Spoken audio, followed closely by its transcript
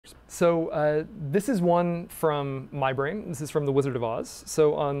So this is one from my brain. This is from The Wizard of Oz.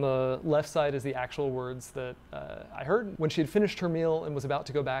 So on the left side is the actual words that I heard. When she had finished her meal and was about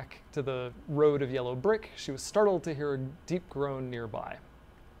to go back to the road of yellow brick, she was startled to hear a deep groan nearby.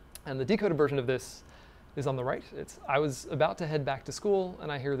 And the decoded version of this is on the right. It's, I was about to head back to school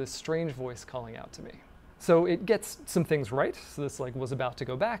and I hear this strange voice calling out to me. So it gets some things right. So this like was about to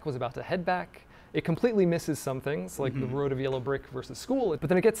go back, was about to head back. It completely misses some things, like the road of yellow brick versus school. But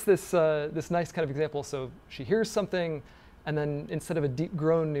then it gets this, this nice kind of example. So she hears something, and then instead of a deep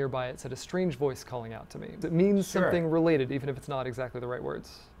groan nearby, it said a strange voice calling out to me. It means something related, even if it's not exactly the right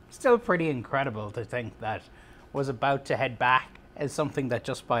words. Still pretty incredible to think that was about to head back as something that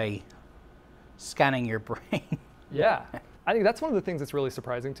just by scanning your brain. Yeah. I think that's one of the things that's really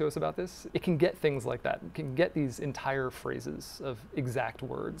surprising to us about this. It can get things like that. It can get these entire phrases of exact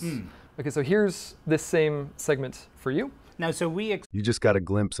words. Okay, so here's this same segment for you. Now, so you just got a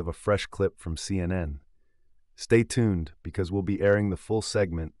glimpse of a fresh clip from CNN. Stay tuned, because we'll be airing the full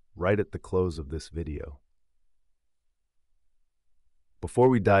segment right at the close of this video. Before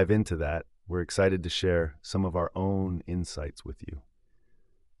we dive into that, we're excited to share some of our own insights with you.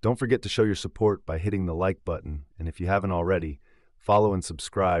 Don't forget to show your support by hitting the like button, and if you haven't already, follow and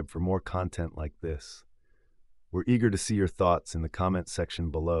subscribe for more content like this. We're eager to see your thoughts in the comments section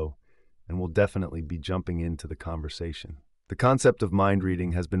below, and we'll definitely be jumping into the conversation. The concept of mind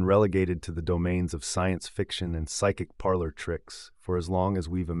reading has been relegated to the domains of science fiction and psychic parlor tricks for as long as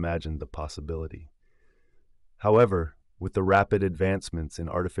we've imagined the possibility. However, with the rapid advancements in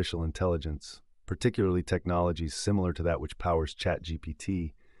artificial intelligence, particularly technologies similar to that which powers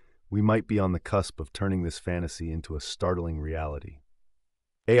ChatGPT, we might be on the cusp of turning this fantasy into a startling reality.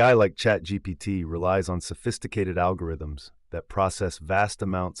 AI like ChatGPT relies on sophisticated algorithms that process vast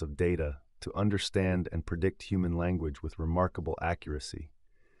amounts of data to understand and predict human language with remarkable accuracy.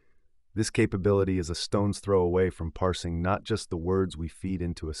 This capability is a stone's throw away from parsing not just the words we feed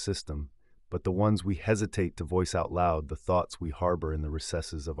into a system, but the ones we hesitate to voice out loud, the thoughts we harbor in the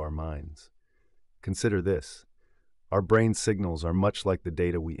recesses of our minds. Consider this. Our brain signals are much like the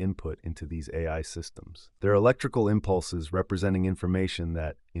data we input into these AI systems. They're electrical impulses representing information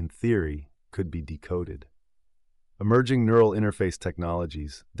that, in theory, could be decoded. Emerging neural interface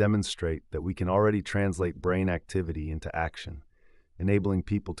technologies demonstrate that we can already translate brain activity into action, enabling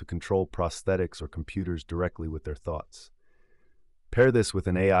people to control prosthetics or computers directly with their thoughts. Pair this with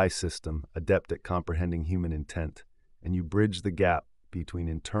an AI system adept at comprehending human intent, and you bridge the gap between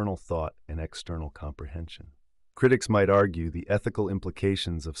internal thought and external comprehension. Critics might argue the ethical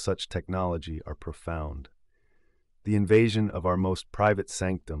implications of such technology are profound. The invasion of our most private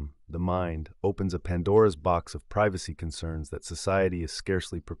sanctum, the mind, opens a Pandora's box of privacy concerns that society is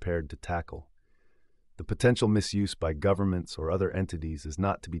scarcely prepared to tackle. The potential misuse by governments or other entities is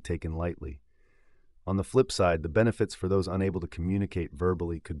not to be taken lightly. On the flip side, the benefits for those unable to communicate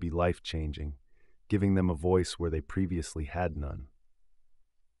verbally could be life-changing, giving them a voice where they previously had none.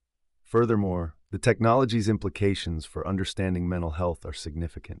 Furthermore, the technology's implications for understanding mental health are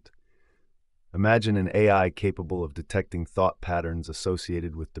significant. Imagine an AI capable of detecting thought patterns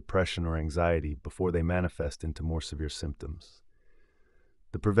associated with depression or anxiety before they manifest into more severe symptoms.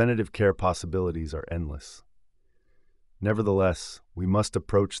 The preventative care possibilities are endless. Nevertheless, we must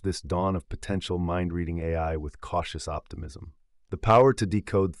approach this dawn of potential mind-reading AI with cautious optimism. The power to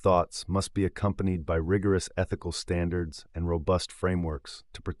decode thoughts must be accompanied by rigorous ethical standards and robust frameworks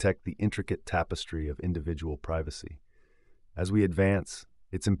to protect the intricate tapestry of individual privacy. As we advance,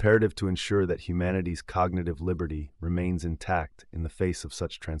 it's imperative to ensure that humanity's cognitive liberty remains intact in the face of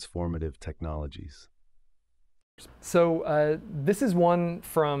such transformative technologies. So this is one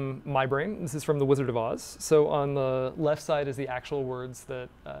from my brain. This is from The Wizard of Oz. So on the left side is the actual words that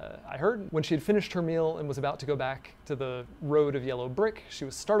I heard. When she had finished her meal and was about to go back to the road of yellow brick, she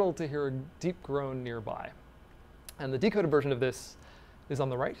was startled to hear a deep groan nearby. And the decoded version of this is on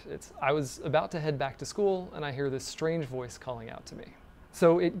the right. It's, I was about to head back to school and I hear this strange voice calling out to me.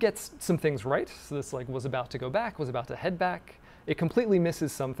 So it gets some things right. So this like was about to go back, was about to head back. It completely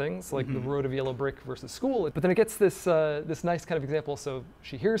misses some things, like the road of yellow brick versus school. But then it gets this, this nice kind of example. So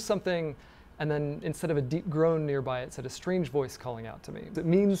she hears something, and then instead of a deep groan nearby, it said a strange voice calling out to me. It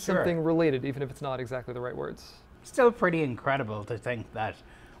means something related, even if it's not exactly the right words. Still pretty incredible to think that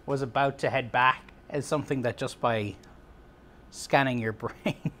was about to head back as something that just by scanning your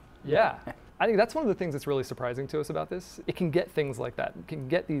brain. Yeah. I think that's one of the things that's really surprising to us about this. It can get things like that. It can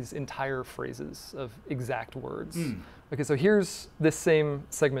get these entire phrases of exact words. Okay, so here's this same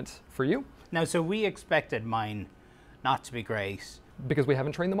segment for you. Now, so we expected mine not to be great. Because we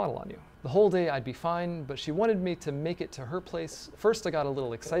haven't trained the model on you. the whole day I'd be fine, but she wanted me to make it to her place. First, I got a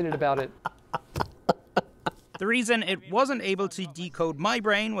little excited about it. The reason it wasn't able to decode my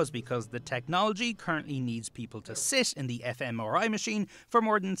brain was because the technology currently needs people to sit in the fMRI machine for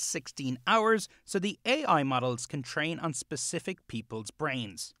more than 16 hours, so the AI models can train on specific people's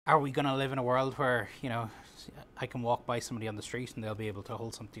brains. Are we going to live in a world where, you know, I can walk by somebody on the street and they'll be able to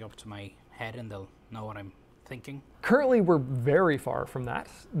hold something up to my head and they'll know what I'm thinking? Currently, we're very far from that.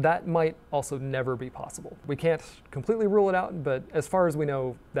 That might also never be possible. We can't completely rule it out, but as far as we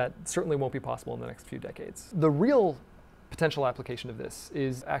know, that certainly won't be possible in the next few decades. The real potential application of this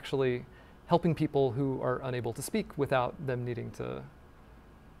is actually helping people who are unable to speak without them needing to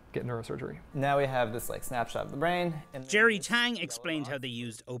get neurosurgery. Now we have this snapshot of the brain. And Jerry Tang explained how they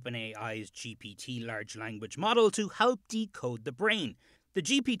used OpenAI's GPT large language model to help decode the brain. The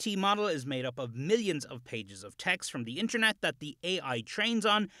GPT model is made up of millions of pages of text from the internet that the AI trains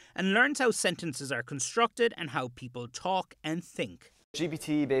on and learns how sentences are constructed and how people talk and think.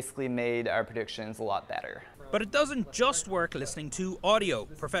 GPT basically made our predictions a lot better. But it doesn't just work listening to audio.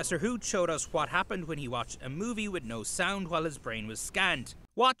 Professor Hoot showed us what happened when he watched a movie with no sound while his brain was scanned.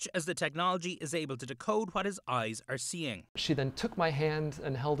 Watch as the technology is able to decode what his eyes are seeing. She then took my hand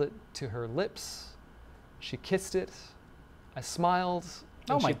and held it to her lips. She kissed it. I smiled,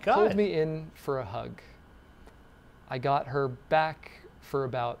 and she pulled me in for a hug. I got her back for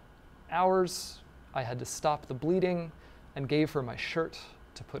about hours. I had to stop the bleeding and gave her my shirt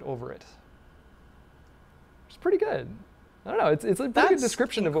to put over it. It's pretty good. I don't know, it's a pretty good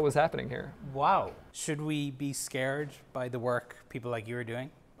description of what was happening here. Wow. Should we be scared by the work people like you are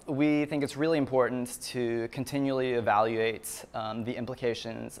doing? We think it's really important to continually evaluate the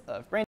implications of brain